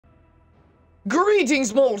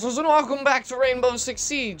Greetings, mortals, and welcome back to Rainbow Six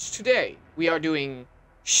Siege. Today, we are doing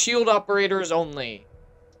shield operators only.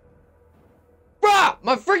 Bruh!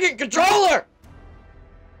 My freaking controller!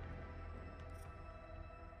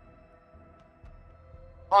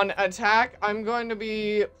 On attack, I'm going to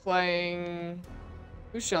be playing...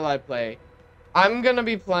 Who shall I play? I'm gonna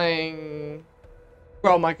be playing...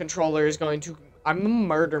 Bro, my controller is going to... I'm gonna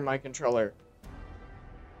murder my controller.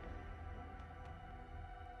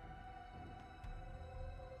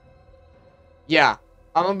 Yeah,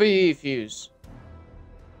 I'm gonna be Fuse.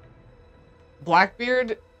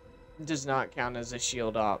 Blackbeard does not count as a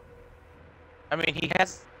shield op. I mean, he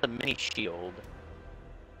has a mini shield.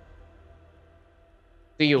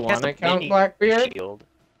 Do you want to count Blackbeard? Shield.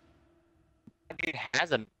 It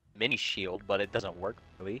has a mini shield, but it doesn't work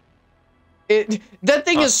really. That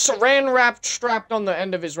thing is saran wrapped strapped on the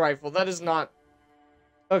end of his rifle. That is not...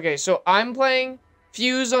 Okay, so I'm playing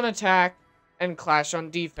Fuse on attack and Clash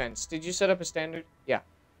on defense. Did you set up a standard? Yeah.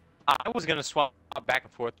 I was gonna swap back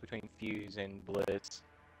and forth between Fuse and Blitz.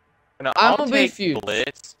 No, I'm gonna be Fuse.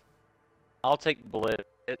 Blitz. I'll take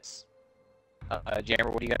Blitz.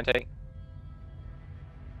 Jammer, what are you gonna take?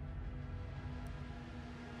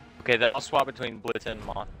 Okay, then I'll swap between Blitz and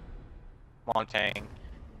Montang.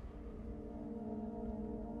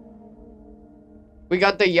 We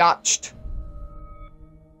got the yacht.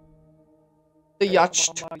 The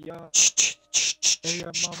yacht.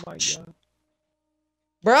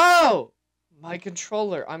 Bro! My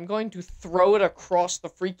controller. I'm going to throw it across the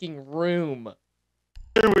freaking room.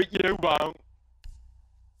 Do it, you won't.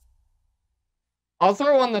 I'll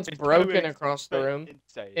throw one that's broken across the room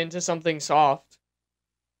into something soft.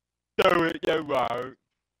 Do it, you won't.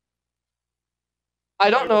 I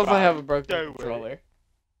don't know if I have a broken controller.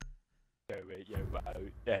 Do it, you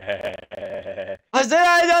won't. I said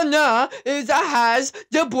I don't know if I has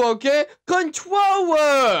the broken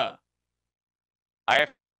controller. I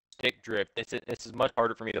have stick drift. This is much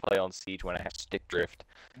harder for me to play on Siege when I have stick drift.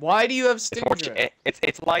 Why do you have stick drift?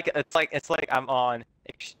 It's like I'm on.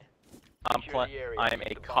 I'm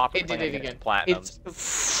a copper playing against platinum.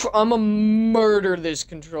 I'ma murder this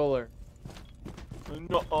controller.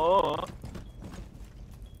 No.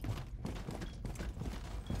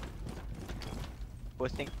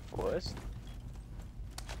 First things first.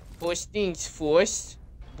 First things first.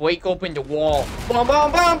 Break open the wall. Bum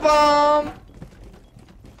bum bum bum.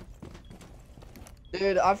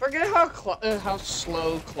 Dude, I forget how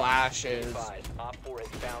slow Clash is. Op 4 has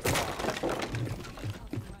found a bomb.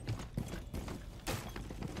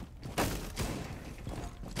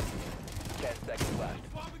 10 seconds left.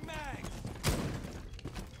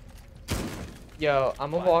 Yo,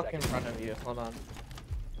 I'm gonna walk in front of you. Hold on.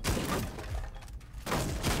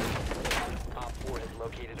 Op 4 has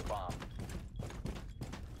located a bomb.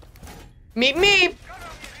 Meep meep!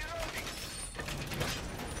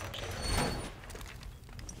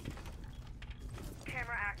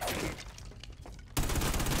 Camera activated.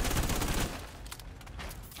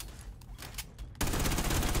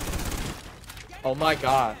 Oh my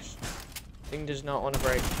gosh. Thing does not want to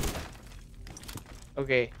break.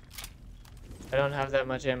 Okay. I don't have that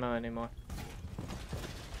much ammo anymore.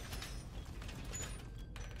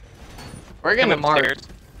 We're gonna mark.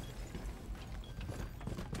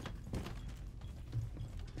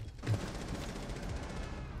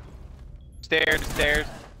 Stairs.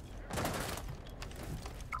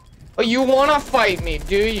 Oh, you wanna fight me,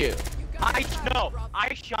 do you? I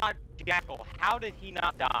shot Jackal. How did he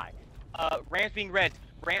not die? Ram's being red.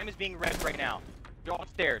 Ram is being red right now. Go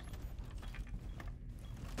upstairs.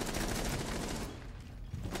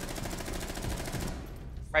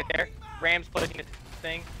 Right there. Ram's placing his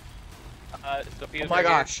thing. Sophia's Oh my right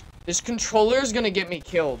gosh. here. This controller is gonna get me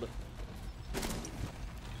killed.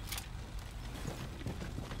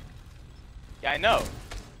 Yeah, I know.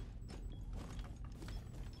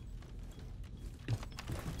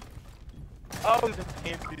 Oh, the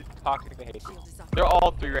fancy toxic behavior. They're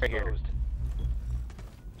all three right here.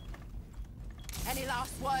 Any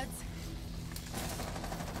last words?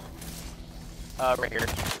 Right here.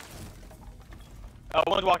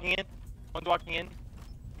 One's walking in. One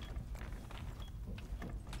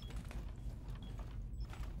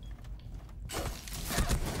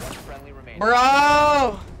friendly remaining.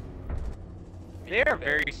 Bro! They're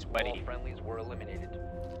very All sweaty. friendlies were eliminated.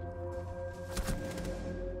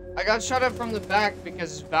 I got shot up from the back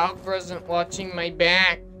because Valk wasn't watching my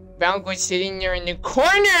back. Valk was sitting there in the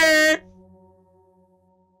corner!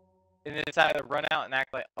 And they decided to run out and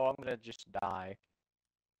act like, oh, I'm gonna just die.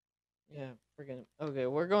 Yeah, freaking. Okay,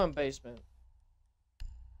 we're going basement.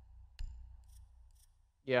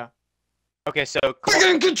 Yeah. Okay, so.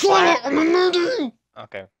 Freaking controller! I'm gonna murder you!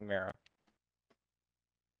 Okay, Mira.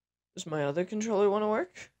 Does my other controller want to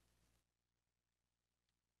work?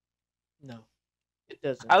 No, it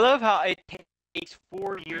doesn't. I love how it takes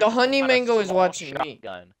 4 years. The to honey find a mango is small watching me.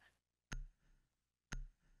 shotgun.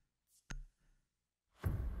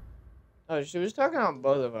 Oh, she was talking about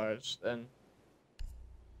both of ours then.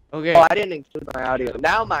 Okay. Oh, I didn't include my audio.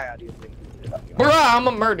 Now my audio is included. Bruh, I'm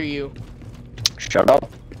gonna murder you. Shut up.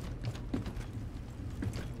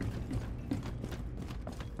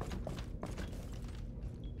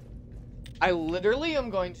 I literally am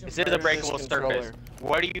going to. This is a murder breakable this surface. controller.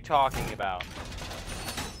 What are you talking about?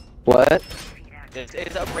 What? This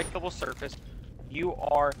is a breakable surface. You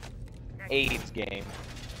are AIDS game.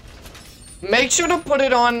 Make sure to put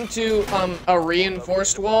it onto a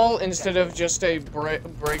reinforced wall instead of just a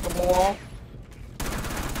breakable wall.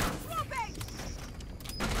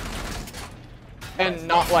 And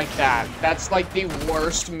not like that. That's like the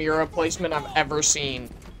worst mirror placement I've ever seen.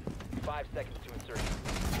 5 seconds to insert.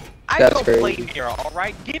 I That's don't crazy. play Mira,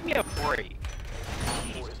 alright? Give me a break.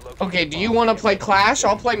 Okay, do you want to play Clash?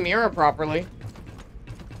 I'll play mirror properly.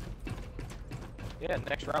 Yeah,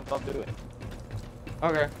 next round I'll do it.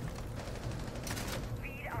 Okay.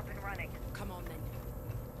 Come on then.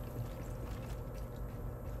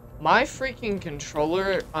 My freaking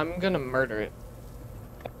controller, I'm gonna murder it.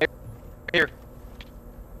 Here.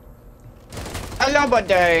 Hello,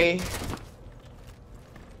 buddy.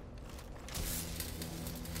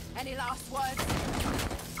 Any last words?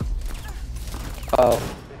 Oh.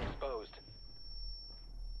 Been exposed.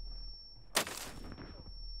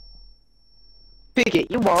 Pick it.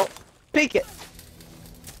 You won't. Pick it.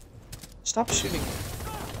 Stop shooting.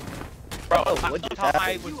 Bro, Oh, I what just thought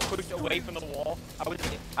I happened? was pushed away from the wall.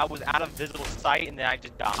 I was out of visible sight and then I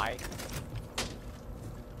just died.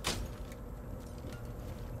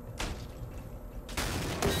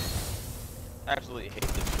 I absolutely hate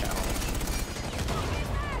this challenge.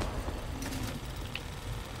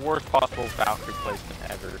 Worst possible Valkyrie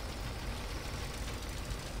placement ever.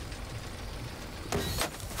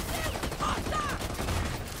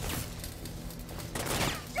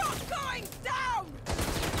 You're going down!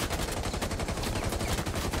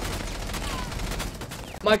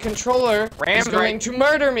 My controller Ram is going to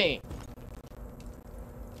murder me.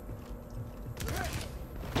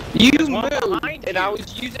 You There's one moved, behind and you. I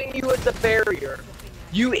was using you as a barrier.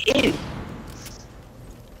 You idiot.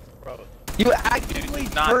 Bro, You actively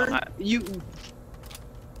Dude, not turned. behind- You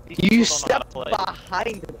these people don't know how to stepped play.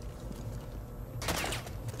 behind him.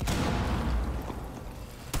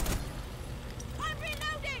 I'm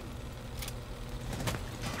reloading!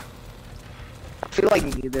 I feel like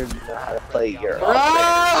neither of you know how to play your.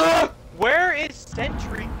 Ah! Where is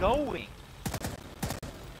Sentry going?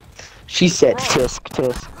 She said Bro. tisk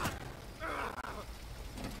tisk.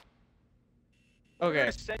 Okay,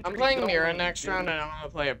 Where's Sentry I'm playing Mira going, next dude? round, and I'm gonna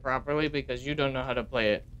play it properly because you don't know how to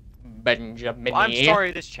play it, Benjamin. Well, I'm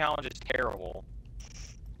sorry, this challenge is terrible.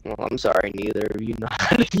 Well, I'm sorry, neither of you know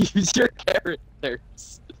how to use your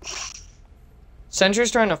characters.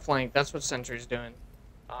 Sentry's trying to flank. That's what Sentry's doing.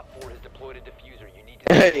 Op 4 has deployed a diffuser. You need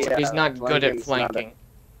to. Yeah, He's not good at flanking's not a- flanking.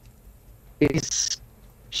 He's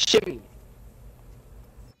shimmy.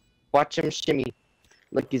 Watch him shimmy.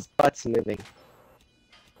 Look, his butt's moving.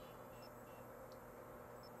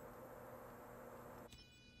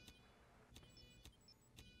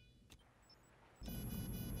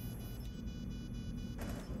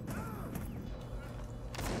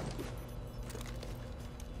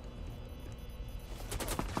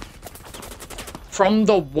 From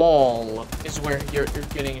the wall is where you're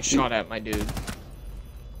getting shot at, my dude. It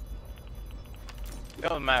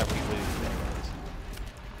doesn't matter if we lose anyways.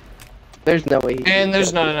 There's no way. he can And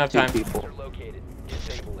there's kill not enough two time. people. Diffuser located.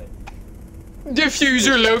 Disable it.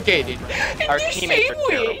 Diffuser located. Our teammates are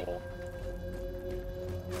terrible.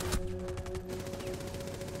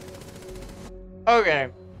 Okay.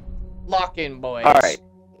 Lock in, boys. All right.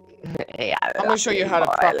 Yeah, I'm gonna show you how to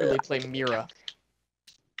properly play Mira.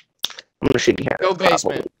 I'm gonna show you how Go to properly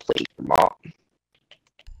basement. play your mom.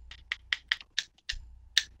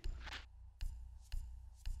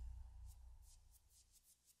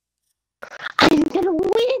 I'm gonna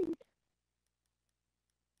win.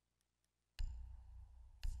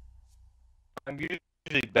 I'm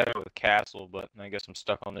usually better with Castle, but I guess I'm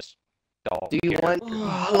stuck on this dog. Do you here. want?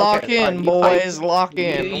 Lock Okay, fine, in, you boys. play- Lock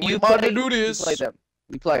in. We about to do You this. play them.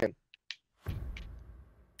 You play them.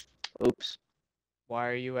 Oops. Why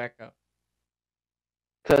are you Echo?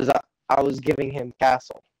 Because I was giving him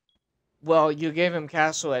castle. Well, you gave him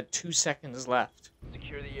castle at 2 seconds left.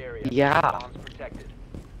 Secure the area. Yeah. Bombs protected.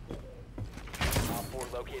 Op 4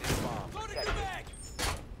 located a bomb. Protect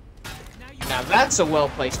Now that's a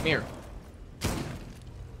well-placed mirror.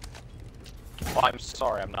 Oh, I'm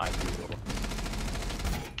sorry, I'm not.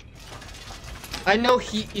 I know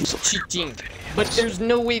he is cheating, but there's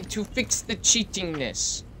no way to fix the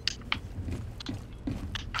cheatingness.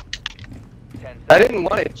 I didn't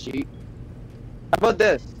want to cheat. How about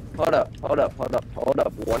this? Hold up.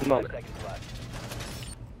 One moment.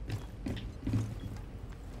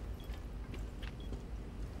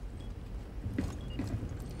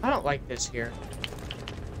 I don't like this here.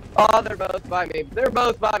 Oh, they're both by me.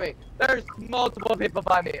 There's multiple people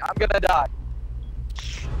by me. I'm gonna die.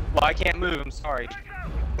 Well, I can't move, I'm sorry.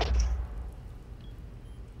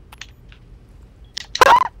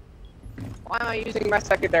 Why am I using my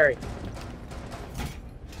secondary?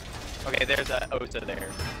 Okay, there's a Osa there.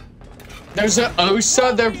 There's a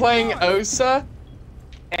Osa? They're playing Osa?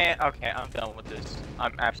 And, okay, I'm done with this.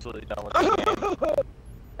 I'm absolutely done with this game.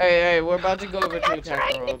 Hey, we're about to go over to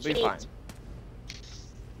attack roll. It'll be fine.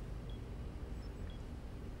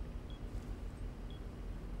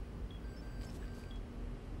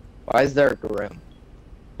 Why is there a Grim?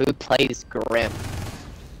 Who plays Grim?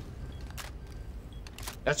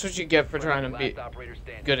 That's what you get for trying to be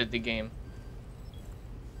good at the game.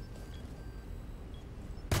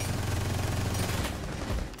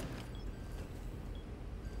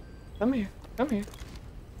 Come here.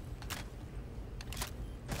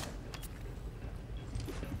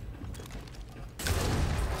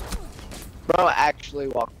 Bro actually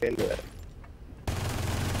walked into it.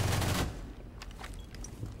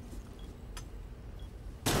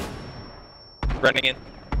 Running in.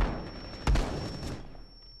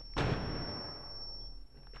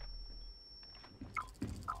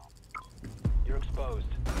 You're exposed.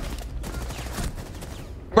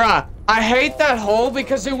 Bruh, I hate that hole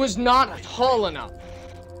because it was not tall enough.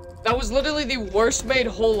 That was literally the worst made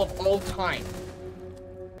hole of all time.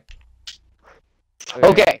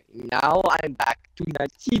 Okay, now I'm back to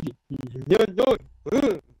night TV.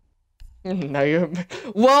 Now you're...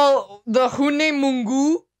 Well, the Hune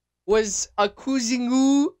Mungu was accusing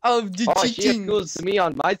you of the Oh, she cheating. accused me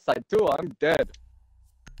on my side too. I'm dead.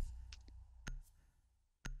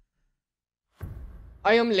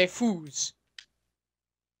 I am Le Fous.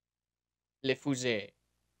 Le Fouzé.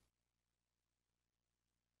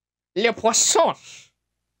 Les poissons.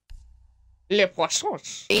 Les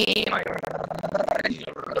poissons.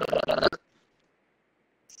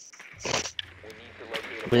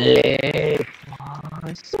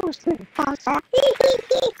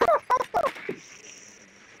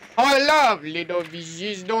 I love little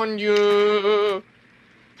fishes, don't you?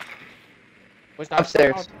 What's that?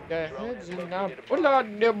 Upstairs. The heads and I pull out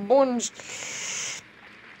the bones.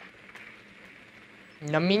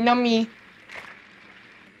 Nummy.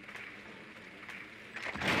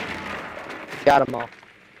 Got them all.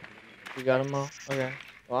 You got them all? Okay.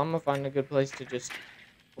 Well, I'm gonna find a good place to just...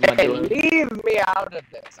 What am I Hey, doing? leave me out of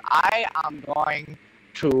this. I am going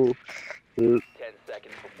to... 10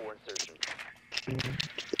 seconds before insertion.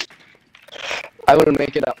 I will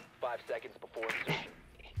make it up. 5 seconds before insertion.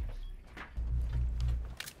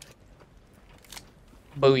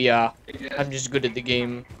 Booyah. I'm just good at the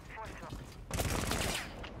game.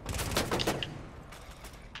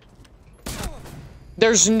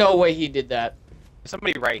 There's no way he did that.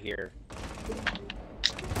 Somebody right here.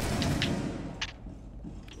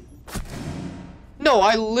 No,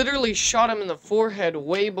 I literally shot him in the forehead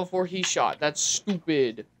way before he shot. That's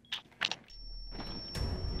stupid.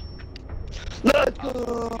 Let's go!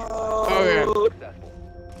 Okay. Successful.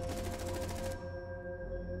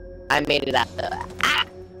 I made it out though. Ah!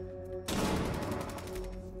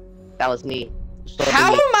 That was me.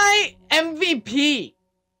 How am I MVP?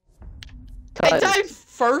 I died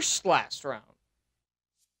first last round.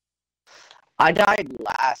 I died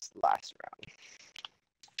last round.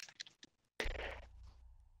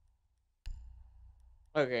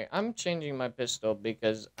 Okay, I'm changing my pistol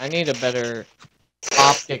because I need a better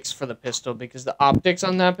optics for the pistol because the optics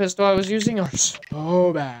on that pistol I was using are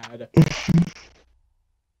so bad.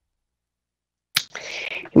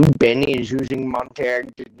 Benny is using Montero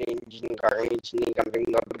garbage.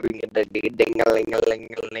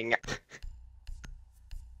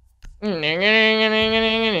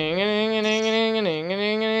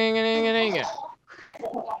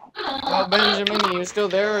 Oh, Benjamin, are you still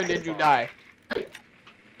there or did you die?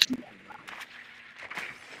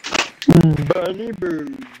 Bunny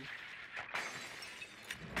boo.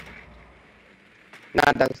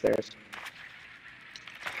 Not downstairs.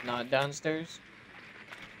 Not downstairs?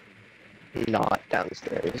 Not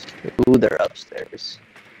downstairs. Ooh, they're upstairs.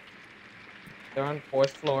 They're on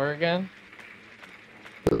 4th floor again?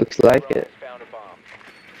 Looks like Drone it. has found a bomb.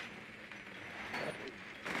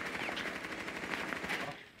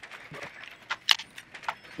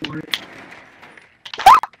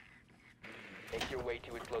 Make your way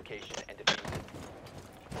to its location and defuse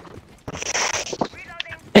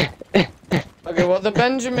it. Okay, well, the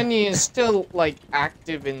Benjamin is still, like,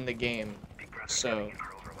 active in the game. So.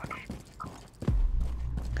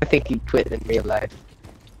 I think he quit in real life.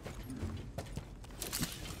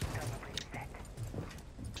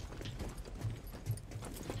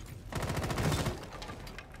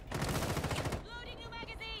 Loading new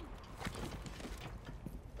magazine.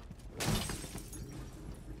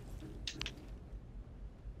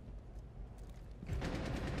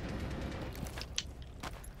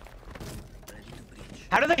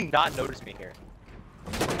 How do they not notice me here?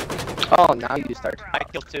 Oh, now you start. I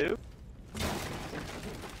killed 2.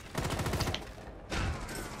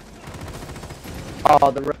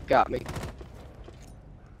 Oh, the roof got me.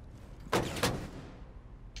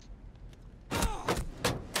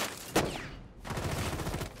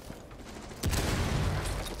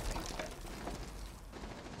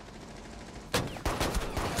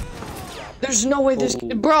 There's no way this.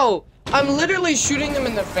 Bro, I'm literally shooting them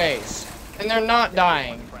in the face. And they're not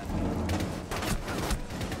dying.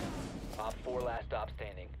 Op 4 last stop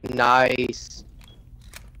standing. Nice.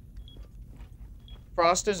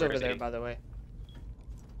 Frost is Where over is there, he? by the way.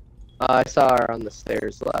 I saw her on the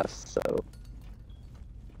stairs last, so.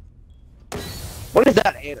 What is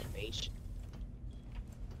that animation?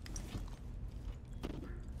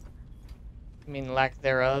 I mean, lack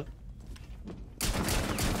thereof.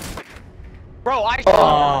 Bro, I Oh.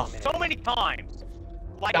 shot her so many times.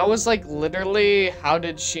 Like, That was like literally, how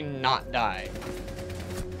did she not die?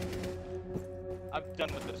 I'm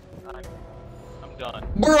done with this. I'm done.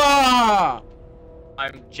 Bruh!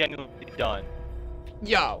 I'm genuinely done.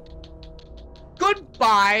 Yo.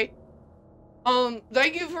 Goodbye.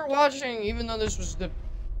 Thank you for watching, even though this was the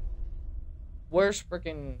worst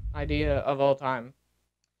freaking idea of all time.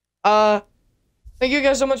 Thank you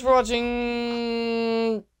guys so much for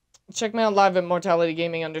watching. Check me out live at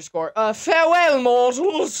MortalityGaming _. Farewell,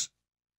 mortals!